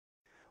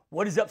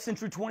What is up,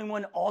 Century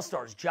 21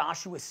 All-Stars?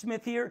 Joshua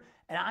Smith here,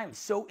 and I am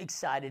so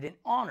excited and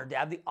honored to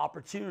have the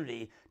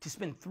opportunity to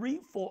spend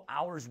 3 full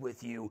hours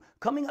with you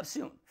coming up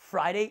soon,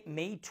 Friday,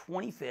 May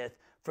 25th,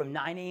 from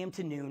 9 a.m.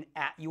 to noon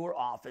at your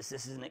office.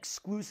 This is an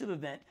exclusive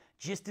event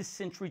just to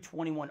Century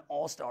 21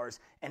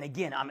 All-Stars, and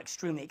again, I'm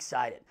extremely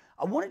excited.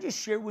 I want to just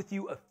share with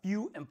you a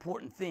few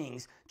important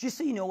things just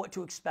so you know what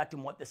to expect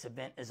and what this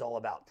event is all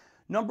about.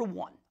 Number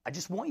one, I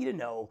just want you to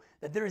know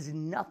that there is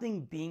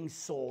nothing being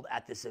sold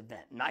at this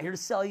event. I'm not here to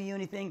sell you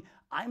anything.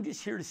 I'm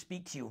just here to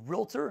speak to you,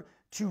 realtor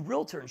to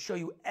realtor, and show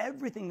you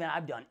everything that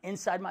I've done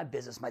inside my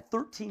business, my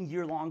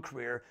 13-year-long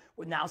career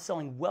with now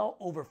selling well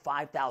over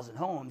 5,000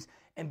 homes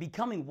and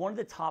becoming one of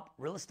the top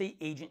real estate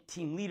agent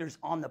team leaders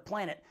on the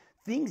planet.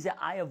 Things that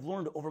I have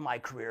learned over my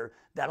career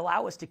that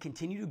allow us to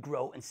continue to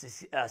grow and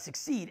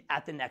succeed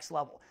at the next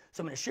level.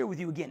 So I'm going to share with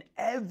you again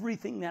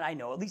everything that I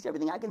know, at least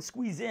everything I can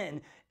squeeze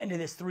in into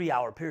this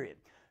 3-hour period.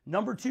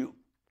 Number two,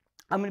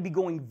 I'm going to be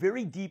going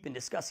very deep and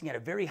discussing at a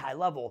very high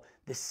level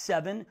the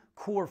 7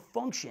 core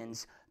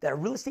functions that a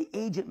real estate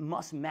agent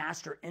must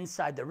master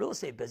inside their real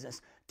estate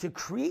business to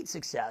create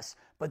success,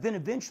 but then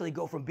eventually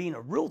go from being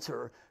a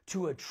realtor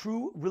to a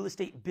true real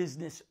estate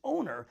business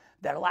owner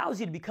that allows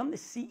you to become the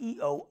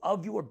CEO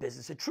of your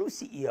business, a true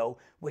CEO,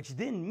 which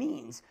then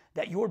means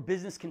that your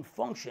business can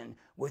function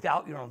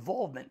without your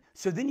involvement.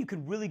 So then you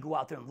can really go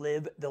out there and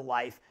live the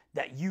life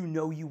that you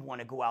know you want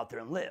to go out there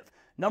and live.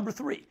 Number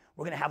three,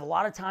 we're going to have a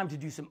lot of time to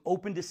do some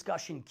open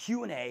discussion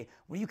Q&A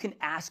where you can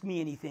ask me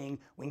anything.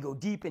 We can go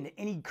deep into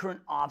any current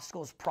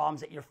obstacles,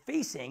 problems that you're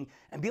facing,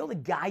 and be able to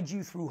guide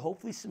you through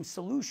hopefully some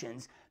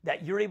solutions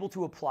that you're able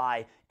to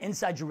apply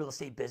inside your real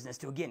estate business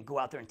to, again, go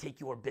out there and take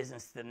your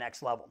business to the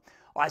next level.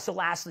 All right, so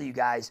lastly, you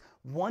guys,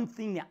 one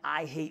thing that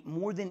I hate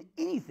more than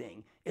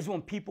anything is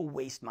when people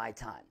waste my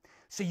time.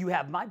 So you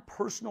have my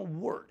personal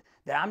word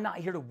that I'm not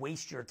here to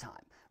waste your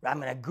time. I'm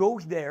going to go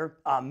there,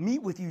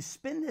 meet with you,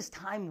 spend this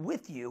time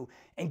with you,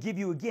 and give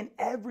you, again,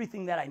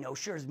 everything that I know,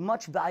 share as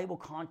much valuable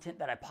content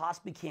that I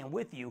possibly can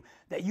with you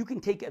that you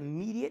can take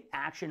immediate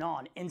action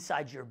on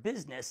inside your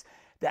business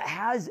that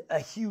has a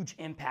huge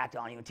impact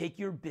on you and take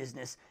your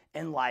business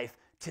and life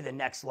to the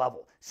next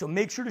level. So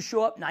make sure to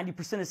show up.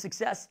 90% of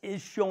success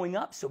is showing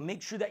up. So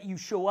make sure that you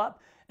show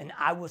up, and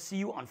I will see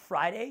you on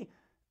Friday,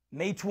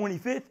 May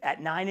 25th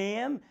at 9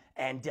 a.m.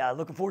 And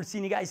looking forward to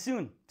seeing you guys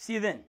soon. See you then.